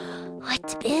What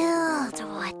to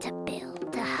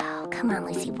build? Oh, come on,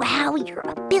 Lucy. Wow, you're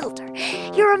a builder.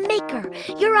 You're a maker.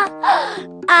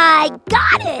 I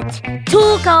got it!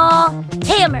 Tool call.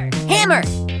 Hammer.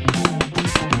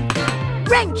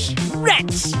 Wrench.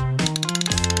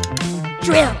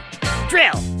 Drill.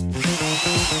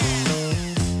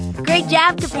 Great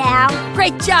job, Kapow.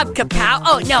 Great job, Kapow.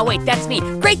 Oh, no, wait, that's me.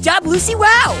 Great job, Lucy. Wow.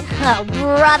 Oh,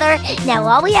 brother. Now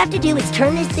all we have to do is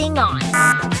turn this thing on.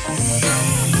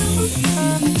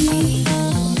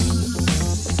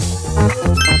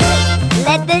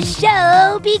 Let the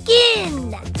show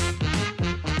begin.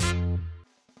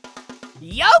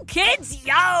 Yo, kids,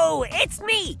 yo! It's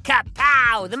me,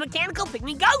 Kapow, the mechanical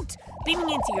pygmy goat, beaming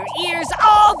into your ears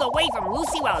all the way from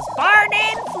Lucy Wow's barn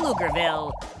in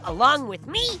Pflugerville. Along with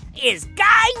me is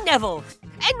Guy Neville,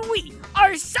 and we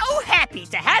are so happy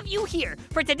to have you here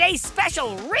for today's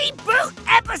special reboot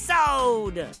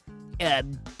episode!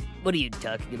 What are you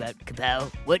talking about,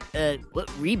 Kapow? What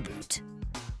reboot?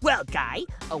 Well, Guy,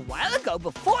 a while ago,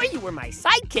 before you were my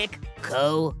sidekick,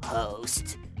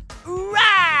 co-host.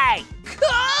 Right!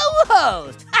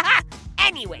 Co-host!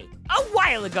 Anyway, a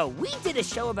while ago, we did a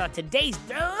show about today's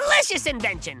delicious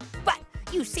invention, but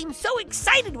you seemed so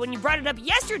excited when you brought it up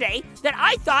yesterday that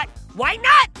I thought, why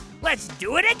not? Let's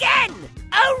do it again!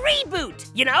 A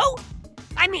reboot, you know?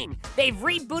 I mean, they've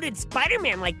rebooted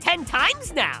Spider-Man like 10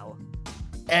 times now.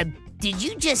 Did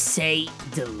you just say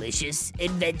delicious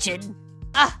invention?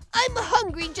 I'm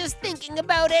hungry just thinking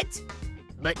about it.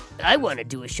 But I want to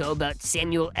do a show about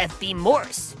Samuel F.B.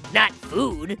 Morse, not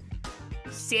food.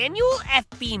 Samuel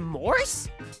F.B. Morse?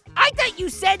 I thought you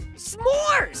said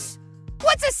s'mores.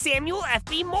 What's a Samuel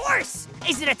F.B. Morse?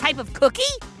 Is it a type of cookie?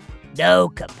 No,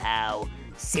 Kapow.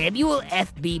 Samuel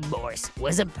F.B. Morse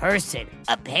was a person,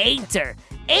 a painter,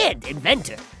 and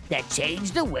inventor that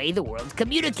changed the way the world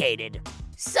communicated.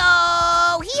 So,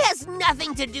 he has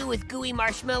nothing to do with gooey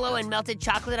marshmallow and melted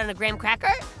chocolate on a graham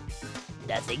cracker?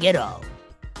 Nothing at all.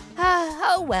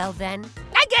 Oh well then.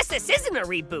 I guess this isn't a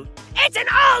reboot. It's an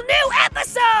all-new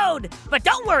episode! But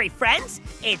don't worry, friends.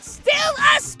 It's still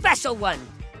a special one.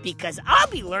 Because I'll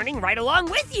be learning right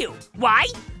along with you. Why?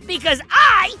 Because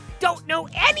I don't know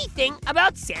anything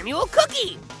about Samuel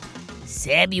Cookie.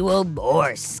 Samuel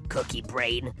Morse, Cookie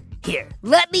Brain. Here,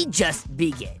 let me just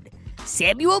begin.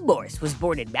 Samuel Morse was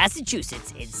born in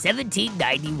Massachusetts in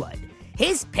 1791.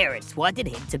 His parents wanted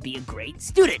him to be a great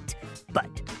student, but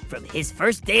from his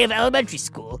first day of elementary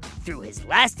school through his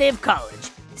last day of college,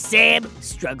 Sam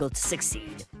struggled to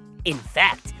succeed. In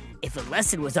fact, if a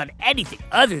lesson was on anything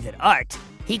other than art,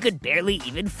 he could barely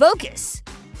even focus.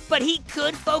 But he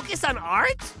could focus on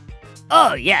art?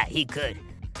 Oh yeah, he could.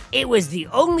 It was the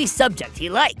only subject he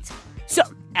liked. So,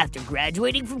 after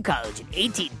graduating from college in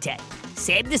 1810,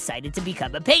 Sam decided to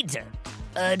become a painter.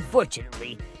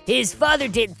 Unfortunately, his father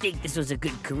didn't think this was a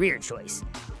good career choice,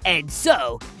 and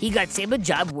so he got Sam a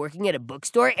job working at a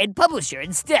bookstore and publisher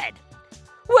instead.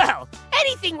 Well,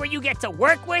 anything where you get to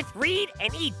work with, read,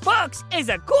 and eat books is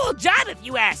a cool job if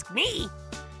you ask me.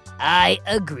 I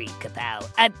agree, Kapow.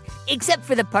 Except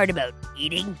for the part about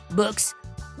eating books.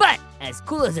 But as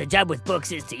cool as a job with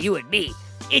books is to you and me,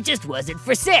 it just wasn't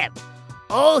for Sam.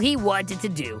 All he wanted to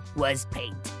do was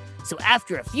paint. So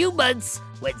after a few months,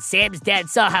 when Sam's dad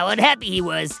saw how unhappy he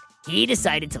was, he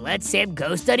decided to let Sam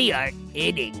go study art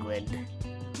in England.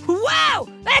 Wow,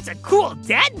 that's a cool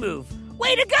dad move.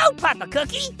 Way to go, Papa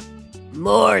Cookie.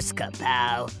 Morse,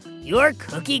 Kapow. You're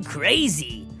cookie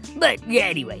crazy. But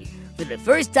anyway, for the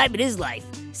first time in his life,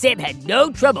 Sam had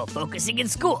no trouble focusing in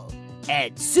school.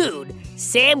 And soon,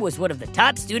 Sam was one of the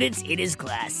top students in his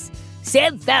class.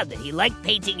 Sam found that he liked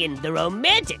painting in the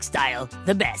Romantic style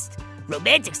the best.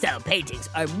 Romantic-style paintings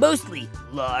are mostly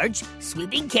large,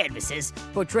 sweeping canvases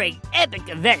portraying epic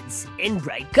events in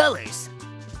bright colors.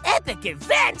 Epic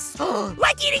events?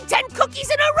 Like eating 10 cookies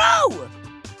in a row!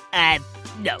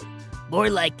 No. More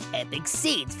like epic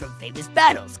scenes from famous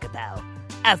battles, Kapow.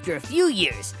 After a few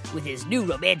years, with his new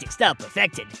romantic style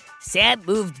perfected, Sam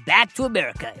moved back to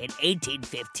America in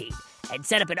 1815 and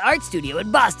set up an art studio in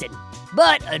Boston.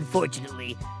 But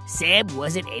unfortunately, Sam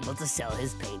wasn't able to sell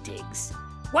his paintings.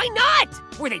 Why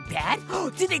not? Were they bad?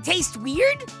 Did they taste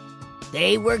weird?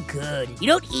 They were good. You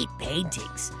don't eat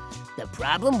paintings. The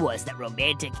problem was that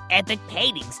romantic, epic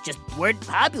paintings just weren't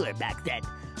popular back then.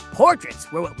 Portraits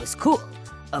were what was cool.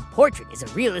 A portrait is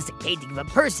a realistic painting of a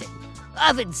person,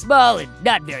 often small and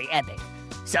not very epic.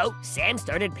 So Sam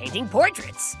started painting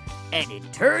portraits, and it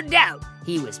turned out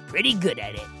he was pretty good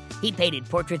at it. He painted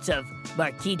portraits of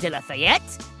Marquis de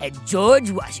Lafayette and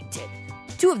George Washington,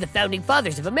 two of the founding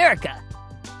fathers of America.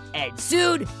 And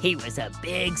soon, he was a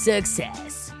big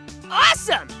success.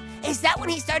 Awesome! Is that when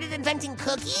he started inventing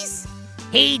cookies?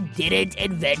 He didn't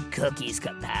invent cookies,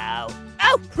 Kapow.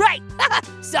 Oh, right.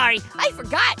 Sorry, I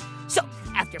forgot. So,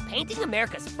 after painting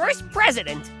America's first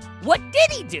president, what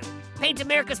did he do? Paint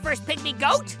America's first pygmy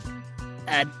goat?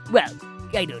 Well,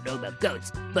 I don't know about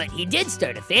goats, but he did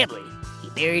start a family.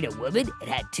 He married a woman and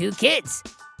had 2 kids.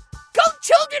 Goat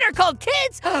children are called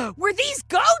kids? Were these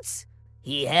goats?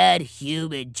 He had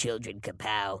human children,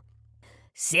 Kapow.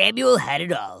 Samuel had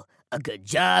it all, a good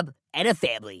job and a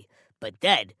family. But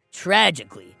then,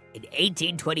 tragically, in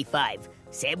 1825,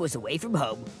 Sam was away from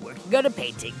home working on a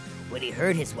painting when he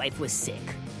heard his wife was sick.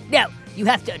 Now, you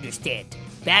have to understand,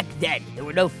 back then there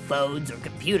were no phones or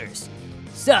computers.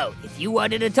 So, if you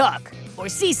wanted to talk or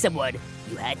see someone,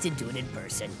 you had to do it in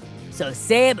person. So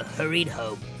Sam hurried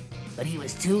home, but he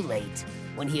was too late.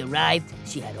 When he arrived,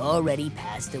 she had already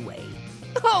passed away.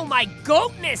 Oh my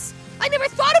goatness! I never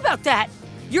thought about that!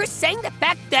 You're saying that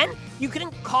back then you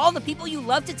couldn't call the people you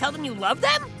love to tell them you love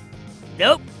them?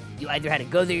 Nope. You either had to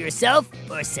go there yourself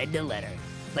or send a letter.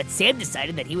 But Sam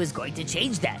decided that he was going to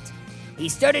change that. He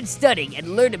started studying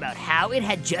and learned about how it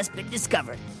had just been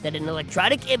discovered that an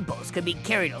electronic impulse could be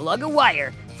carried along a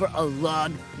wire for a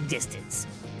long distance.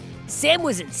 Sam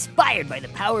was inspired by the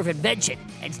power of invention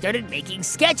and started making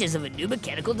sketches of a new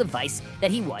mechanical device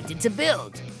that he wanted to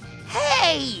build.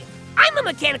 Hey! I'm a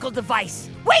mechanical device!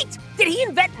 Wait! Did he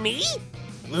invent me?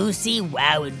 Lucy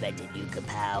Wow invented you,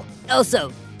 Kapow.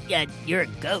 Also, you're a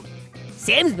goat.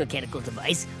 Sam's mechanical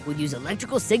device would use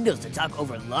electrical signals to talk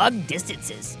over long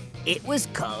distances. It was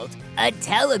called a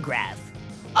telegraph.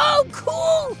 Oh,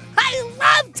 cool! I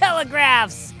love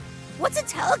telegraphs! What's a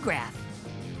telegraph?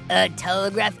 A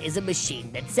telegraph is a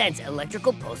machine that sends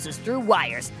electrical pulses through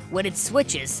wires when its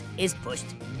switches is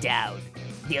pushed down.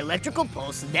 The electrical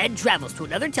pulse then travels to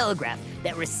another telegraph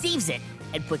that receives it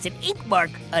and puts an ink mark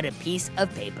on a piece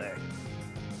of paper.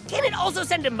 Can it also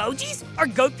send emojis or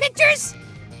goat pictures?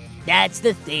 That's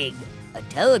the thing. A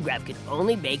telegraph can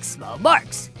only make small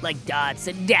marks, like dots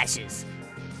and dashes.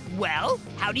 Well,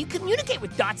 how do you communicate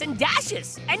with dots and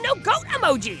dashes and no goat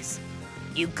emojis?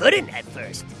 You couldn't at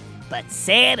first, but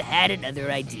Sam had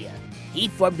another idea. He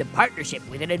formed a partnership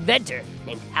with an inventor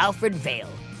named Alfred Vail,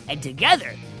 and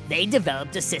together they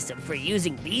developed a system for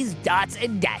using these dots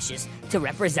and dashes to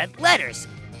represent letters.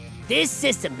 This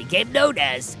system became known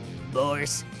as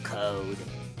Morse code.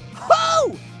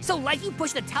 Oh! So like you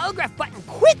push the telegraph button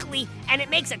quickly and it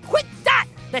makes a quick dot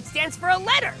that stands for a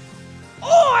letter.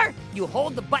 Or you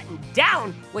hold the button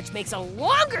down, which makes a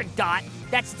longer dot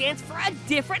that stands for a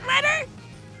different letter?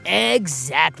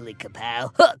 Exactly,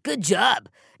 Kapow. Good job.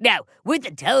 Now, with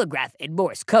the telegraph and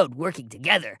Morse code working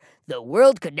together, the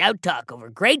world could now talk over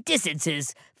great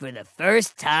distances for the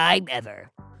first time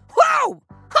ever. Whoa!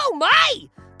 Oh my!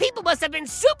 People must have been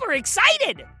super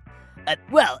excited!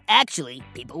 Well, actually,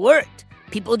 people weren't.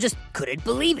 People just couldn't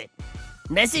believe it.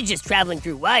 Messages traveling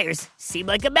through wires seemed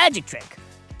like a magic trick.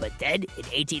 But then, in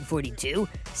 1842,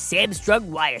 Sam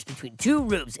strung wires between 2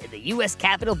 rooms in the U.S.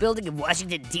 Capitol building of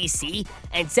Washington, D.C.,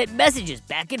 and sent messages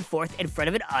back and forth in front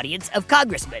of an audience of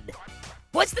congressmen.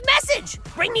 What's the message?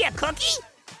 Bring me a cookie?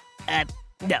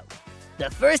 No.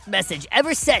 The first message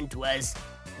ever sent was,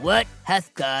 "What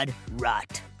hath God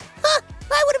wrought?" Huh,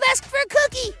 I would have asked for a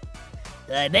cookie.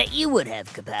 I bet you would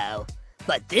have, Kapow.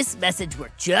 But this message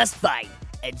worked just fine,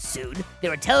 and soon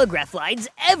there were telegraph lines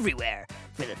everywhere.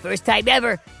 For the first time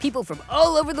ever, people from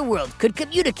all over the world could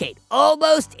communicate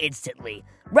almost instantly.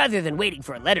 Rather than waiting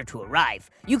for a letter to arrive,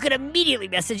 you could immediately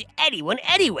message anyone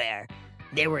anywhere.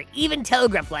 There were even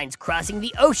telegraph lines crossing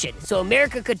the ocean so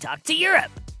America could talk to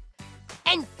Europe.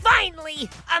 And finally,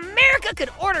 America could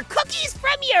order cookies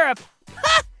from Europe.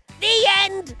 Ha! The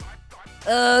end!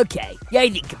 Okay, I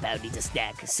think Kapow needs a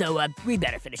snack, so we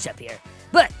better finish up here.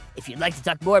 But if you'd like to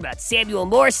talk more about Samuel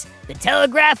Morse, the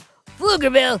telegraph,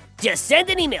 Pflugerville, just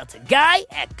send an email to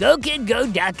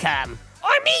guy@gokidgo.com.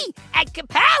 Or me at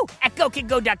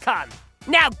kapow@gokidgo.com.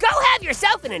 Now go have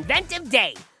yourself an inventive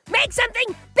day. Make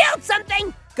something, build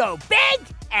something, go big,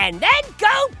 and then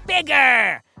go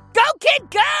bigger. Go,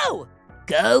 kid, go!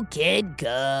 Go, kid,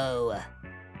 go.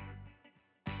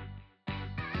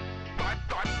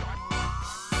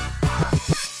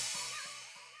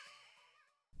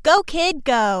 Go, kid,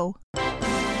 go!